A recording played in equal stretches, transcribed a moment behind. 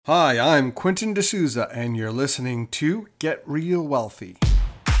Hi, I'm Quentin D'Souza, and you're listening to Get Real Wealthy.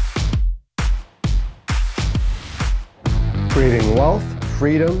 Creating wealth,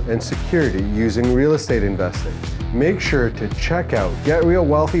 freedom, and security using real estate investing. Make sure to check out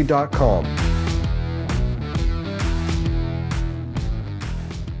GetRealWealthy.com.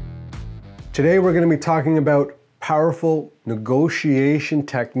 Today we're going to be talking about powerful negotiation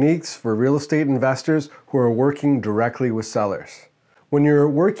techniques for real estate investors who are working directly with sellers. When you're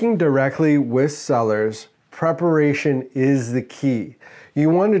working directly with sellers, preparation is the key. You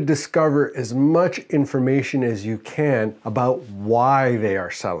want to discover as much information as you can about why they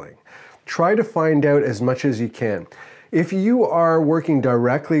are selling. Try to find out as much as you can. If you are working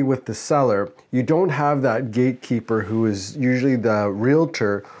directly with the seller, you don't have that gatekeeper who is usually the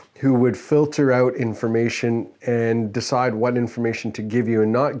realtor who would filter out information and decide what information to give you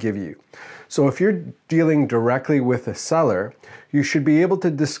and not give you. So if you're dealing directly with a seller, you should be able to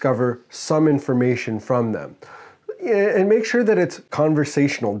discover some information from them. And make sure that it's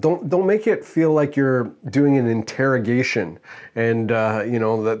conversational. Don't make it feel like you're doing an interrogation and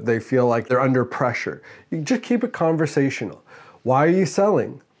that they feel like they're under pressure. You just keep it conversational. Why are you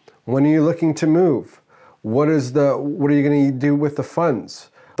selling? When are you looking to move? What are you going to do with the funds?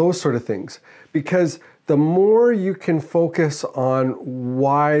 Those sort of things. Because the more you can focus on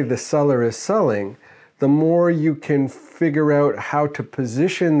why the seller is selling, the more you can figure out how to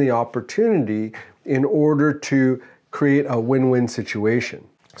position the opportunity in order to create a win-win situation.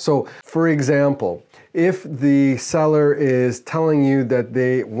 So, for example, if the seller is telling you that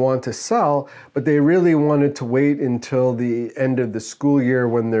they want to sell, but they really wanted to wait until the end of the school year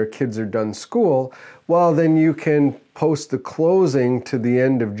when their kids are done school, well, then you can post the closing to the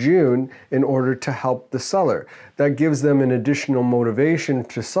end of June in order to help the seller. That gives them an additional motivation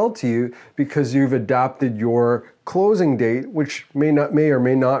to sell to you because you've adapted your closing date, which may or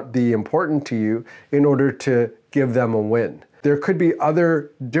may not be important to you, in order to give them a win. There could be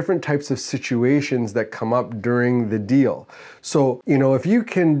other different types of situations that come up during the deal. So, if you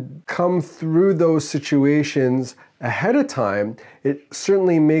can come through those situations ahead of time, it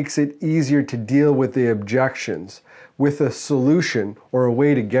certainly makes it easier to deal with the objections with a solution or a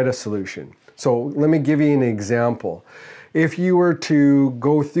way to get a solution. So let me give you an example. If you were to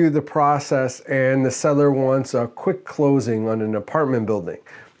go through the process and the seller wants a quick closing on an apartment building,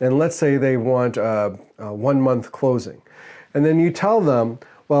 and let's say they want a 1 month closing, and then you tell them,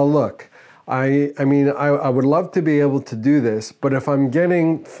 well, look, I would love to be able to do this, but if I'm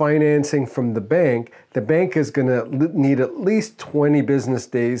getting financing from the bank is going to need at least 20 business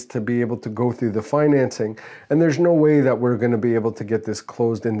days to be able to go through the financing, and there's no way that we're going to be able to get this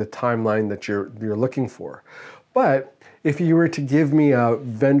closed in the timeline that you're looking for. But if you were to give me a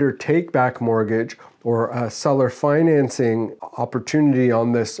vendor take-back mortgage or a seller financing opportunity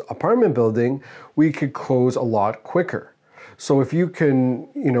on this apartment building, we could close a lot quicker. So if you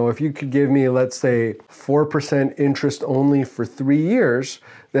could give me, let's say, 4% interest only for 3 years,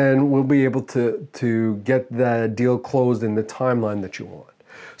 then we'll be able to get the deal closed in the timeline that you want.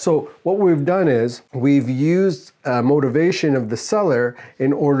 So what we've done is we've used motivation of the seller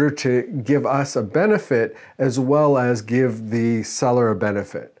in order to give us a benefit as well as give the seller a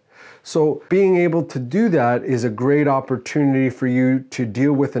benefit. So being able to do that is a great opportunity for you to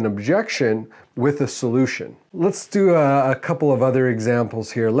deal with an objection with a solution. Let's do a couple of other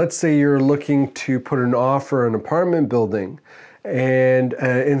examples here. Let's say you're looking to put an offer on an apartment building, and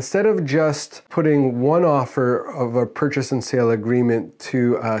instead of just putting one offer of a purchase and sale agreement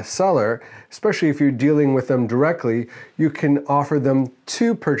to a seller, especially if you're dealing with them directly, you can offer them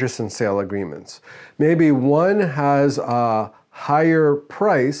 2 purchase and sale agreements. Maybe one has a higher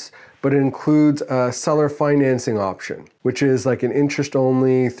price, but it includes a seller financing option, which is like an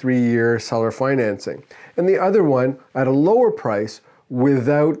interest-only 3-year seller financing. And the other one at a lower price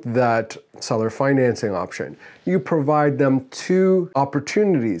without that seller financing option. You provide them 2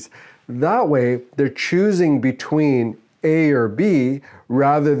 opportunities. That way, they're choosing between A or B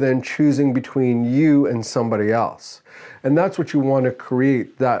rather than choosing between you and somebody else. And that's what you want to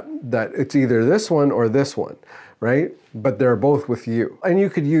create, that it's either this one or this one, right? But they're both with you. And you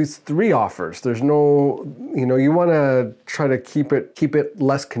could use 3 offers. There's no, you want to try to keep it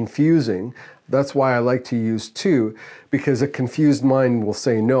less confusing. That's why I like to use 2, because a confused mind will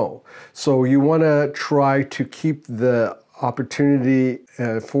say no. So you want to try to keep the opportunity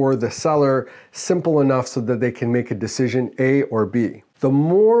for the seller simple enough so that they can make a decision A or B. The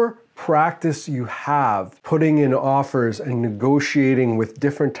more practice you have putting in offers and negotiating with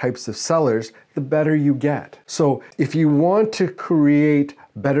different types of sellers, the better you get. So if you want to create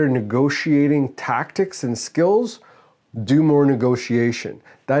better negotiating tactics and skills, Do more negotiation.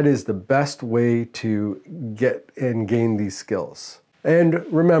 That is the best way to get and gain these skills. And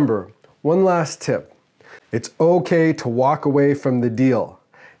remember, one last tip. It's okay to walk away from the deal.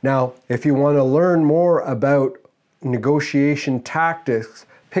 Now, if you want to learn more about negotiation tactics,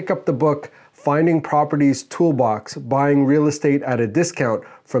 pick up the book Finding Properties Toolbox, Buying Real Estate at a Discount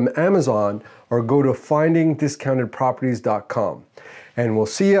from Amazon, or go to findingdiscountedproperties.com. And we'll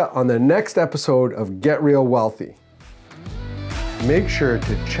see you on the next episode of Get Real Wealthy. Make sure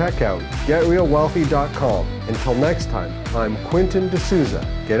to check out getrealwealthy.com. Until next time, I'm Quinton D'Souza.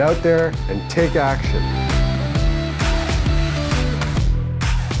 Get out there and take action.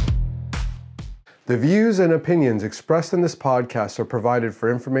 The views and opinions expressed in this podcast are provided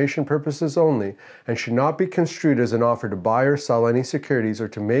for information purposes only and should not be construed as an offer to buy or sell any securities or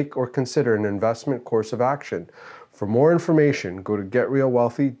to make or consider an investment course of action. For more information, go to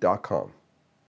getrealwealthy.com.